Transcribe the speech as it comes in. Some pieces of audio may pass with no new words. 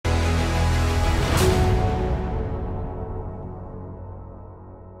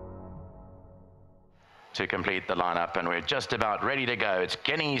to complete the lineup, and we're just about ready to go. It's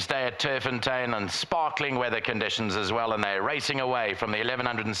Guinea's Day at Turffontein and sparkling weather conditions as well, and they're racing away from the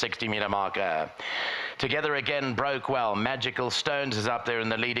 1160-metre marker. Together Again broke well. Magical Stones is up there in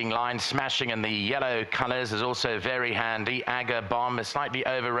the leading line, smashing in the yellow colours, is also very handy. Aga Bomb is slightly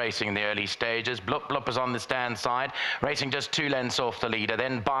over racing in the early stages. Blup is on the stand side, racing just 2 lengths off the leader.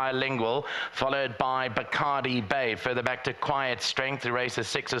 Then Bilingual, followed by Bacardi Bay. Further back to Quiet Strength, who races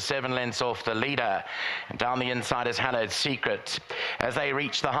 6 or 7 lengths off the leader. And down the inside is Hallowed Secret. As they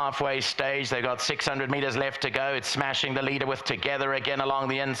reach the halfway stage, they've got 600 metres left to go. It's smashing the leader with Together Again along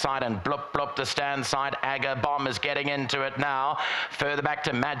the inside, and Blup the stand side. Aga Bomb is getting into it now. Further back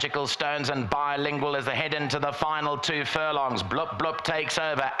to Magical Stones and Bilingual as they head into the final 2 furlongs. Blup takes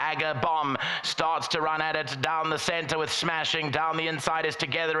over. Aga Bomb starts to run at it down the centre with Smashing. Down the inside is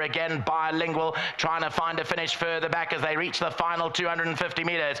Together Again. Bilingual trying to find a finish further back as they reach the final 250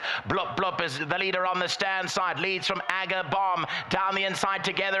 metres. Blup is the leader on the stand side, leads from Aga Bomb. Down the inside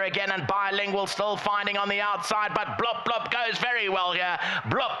Together Again, and Bilingual still finding on the outside, but Blup goes very well here.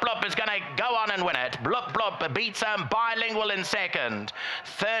 Blup is going to go on and win it. Blup beats Bilingual in second.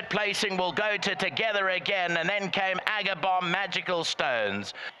 Third placing will go to Together Again, and then came Aga Bomb, Magical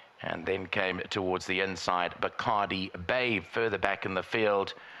Stones. And then came towards the inside Bacardi Bay. Further back in the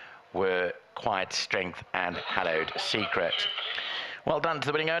field were Quiet Strength and Hallowed Secret. Well done to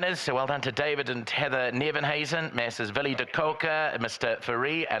the winning owners. Well done to David and Heather Nevenhuizen, Messrs. Willie de Koker, Mr.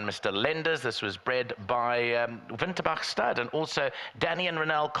 Ferree and Mr. Lenders. This was bred by Winterbach Stud, and also Danny and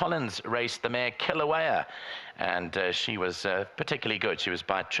Renelle Collins raced the mare Kilauea, and she was particularly good. She was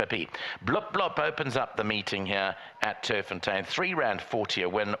by Trippy. Blup opens up the meeting here at Turffontein. R3.40 a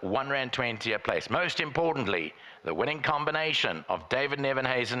win, R1.20 a place. Most importantly, the winning combination of David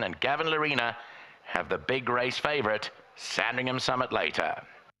Nevenhuizen and Gavin Larena have the big race favourite, Sandringham Summit later.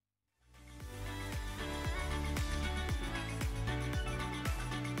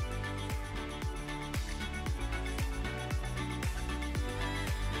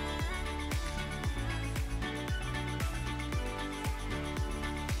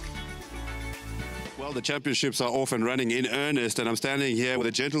 Well, the championships are off and running in earnest, and I'm standing here with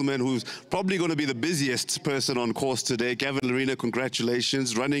a gentleman who's probably going to be the busiest person on course today. Gavin Larena,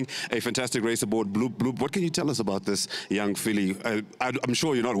 congratulations, running a fantastic race aboard Blup. What can you tell us about this young filly? I'm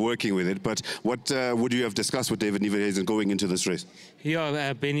sure you're not working with it, but what would you have discussed with David Nevenhuizen going into this race?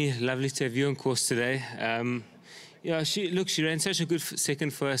 Yeah, Benny, lovely to have you on course today. Yeah, she ran such a good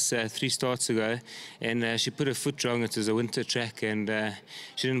second for us 3 starts ago, and she put her foot wrong. It was a winter track, and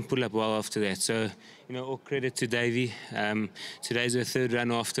she didn't pull up well after that. So, you know, all credit to Davey. Today's her 3rd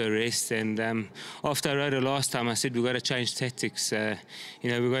run after a rest, and after I rode her last time, I said we've got to change tactics. You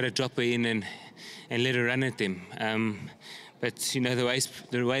know, we've got to drop her in and let her run at them. But, you know, the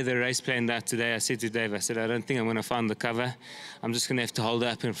way the race planned out today, I said to Dave, I said, I don't think I'm going to find the cover. I'm just going to have to hold her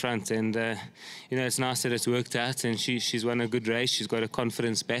up in front. And, you know, it's nice that it's worked out, and she's won a good race. She's got her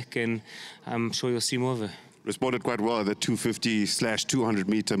confidence back, and I'm sure you'll see more of her. Responded quite well at the 250/200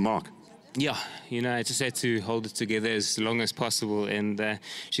 metre mark. Yeah, you know, I just had to hold it together as long as possible, and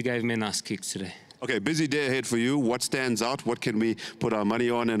she gave me a nice kick today. Okay, busy day ahead for you. What stands out? What can we put our money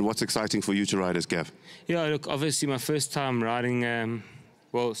on, and what's exciting for you to ride as Gav? Yeah, look, obviously my first time riding,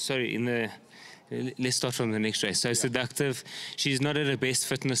 let's start from the next race. So yeah. Seductive, she's not at her best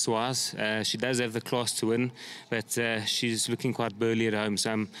fitness-wise. She does have the class to win, but she's looking quite burly at home,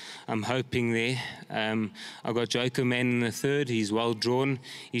 so I'm hoping there. I've got Joker Man in the 3rd. He's well drawn.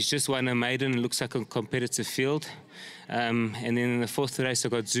 He's just won a maiden. It looks like a competitive field. And then in the 4th race,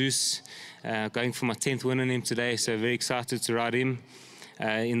 I've got Zeus, going for my 10th win on him today, so very excited to ride him.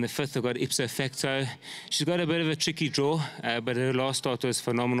 In the 5th, I've got Ipso Facto. She's got a bit of a tricky draw, but her last start was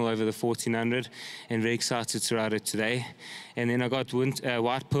phenomenal over the 1400, and very excited to ride it today. And then I got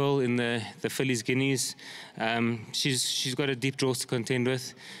White Pearl in the Fillies Guineas. She's got a deep draw to contend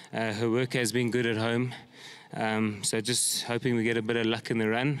with. Her work has been good at home. So just hoping we get a bit of luck in the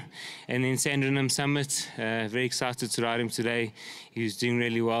run. And then Sandringham Summit, very excited to ride him today. He's doing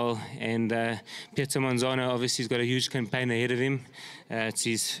really well. And Pietro Manzano, obviously, he's got a huge campaign ahead of him. It's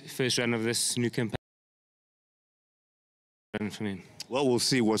his first run of this new campaign from him. Well, we'll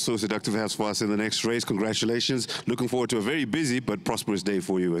see what So Seductive has for us in the next race. Congratulations. Looking forward to a very busy but prosperous day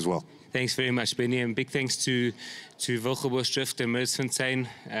for you as well. Thanks very much, Benny. And big thanks to Wilgebusch Drift and Mertzfontein.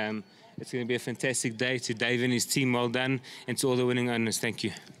 It's going to be a fantastic day. To Dave and his team, well done. And to all the winning owners, thank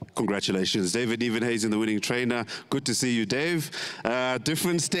you. Congratulations. David Nevenhuizen, the winning trainer. Good to see you, Dave.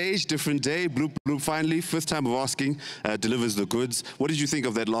 Different stage, different day. Blup finally, 5th time of asking, delivers the goods. What did you think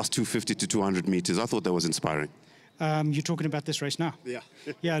of that last 250 to 200 meters? I thought that was inspiring. You're talking about this race now? Yeah.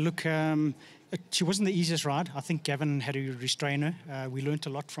 Yeah, look, she wasn't the easiest ride. I think Gavin had to restrain her. We learnt a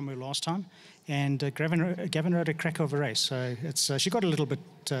lot from her last time. And Gavin rode a crack of a race. So she got a little bit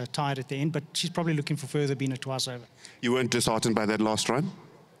tired at the end, but she's probably looking for further, being it twice over. You weren't disheartened by that last run?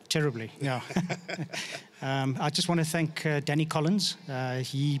 Terribly, yeah. I just want to thank Danny Collins.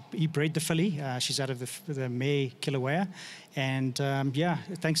 He bred the filly. She's out of the mare Kilauea. And yeah,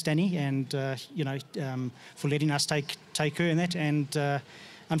 thanks Danny, and for letting us take her in that. And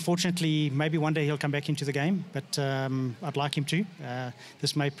unfortunately, maybe one day he'll come back into the game, but I'd like him to.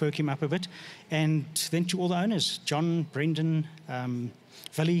 This may perk him up a bit. And then to all the owners, John, Brendan,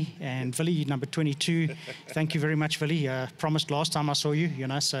 Villy, and Villy, number 22. Thank you very much, Villy. Promised last time I saw you,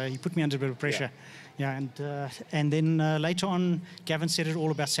 so he put me under a bit of pressure. Yeah, and then later on, Gavin said it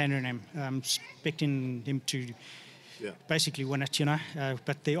all about Sandringham, expecting him to basically win it,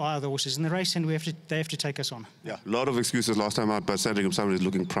 but there are other horses in the race, and they have to take us on. Yeah, a lot of excuses last time out, but Sandringham Summit is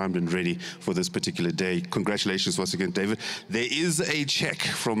looking primed and ready for this particular day. Congratulations once again, David. There is a check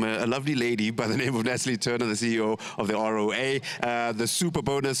from a lovely lady by the name of Natalie Turner, the CEO of the ROA. The super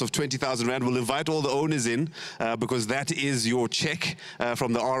bonus of 20,000 Rand. We'll invite all the owners in because that is your check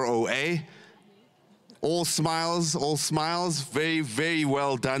from the ROA. All smiles. Very, very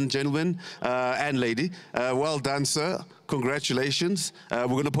well done, gentlemen and lady. Well done, sir. Congratulations. We're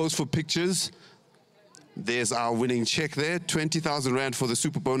going to pose for pictures. There's our winning check there. 20,000 Rand for the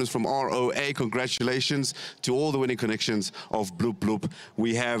super bonus from ROA. Congratulations to all the winning connections of Blup.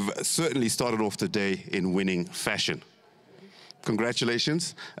 We have certainly started off the day in winning fashion.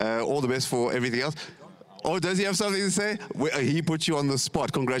 Congratulations. All the best for everything else. Oh, does he have something to say? He put you on the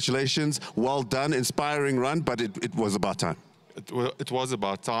spot. Congratulations. Well done. Inspiring run, but it was about time. It was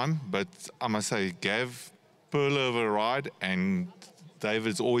about time, but I must say, Gav, pearl of a ride, and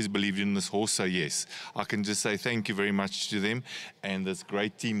David's always believed in this horse, so yes, I can just say thank you very much to them and this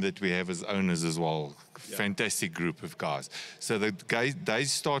great team that we have as owners as well. Yeah. Fantastic group of guys. So the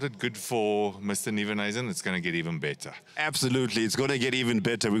days started good for Mr. Nieuwenhuizen. It's going to get even better. Absolutely, it's going to get even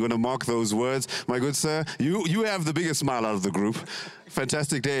better. We're going to mark those words. My good sir, you have the biggest smile out of the group.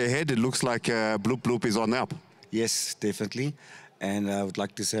 Fantastic day ahead. It looks like Blup is on up. Yes, definitely. And I would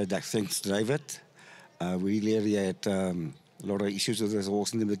like to say that thanks to David. We really had a lot of issues with this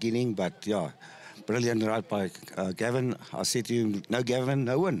horse in the beginning, but yeah, brilliant ride by Gavin. I said to him, no Gavin,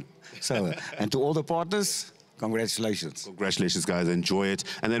 no win. So, and to all the partners, congratulations. Congratulations, guys. Enjoy it.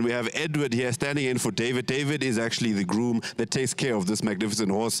 And then we have Edward here standing in for David. David is actually the groom that takes care of this magnificent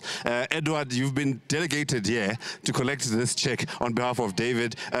horse. Edward, you've been delegated here to collect this check on behalf of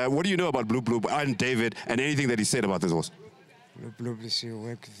David. What do you know about Blup and David and anything that he said about this horse? Blup is your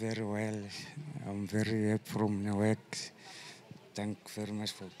work very well. I'm very happy from the work. Thank you very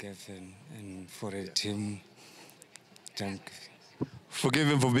much for Gavin and for the team. Thank you. Forgive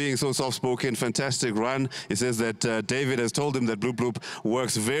him for being so soft-spoken. Fantastic run. He says that David has told him that Blup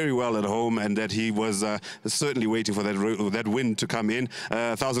works very well at home and that he was certainly waiting for that win to come in.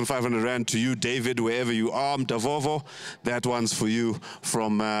 1,500 Rand to you, David, wherever you are. Mtavovo, that one's for you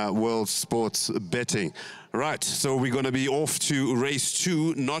from World Sports Betting. Right, so we're going to be off to race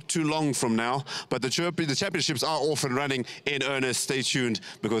 2 not too long from now, but the championships are off and running in earnest. Stay tuned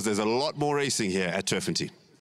because there's a lot more racing here at Turf fontein.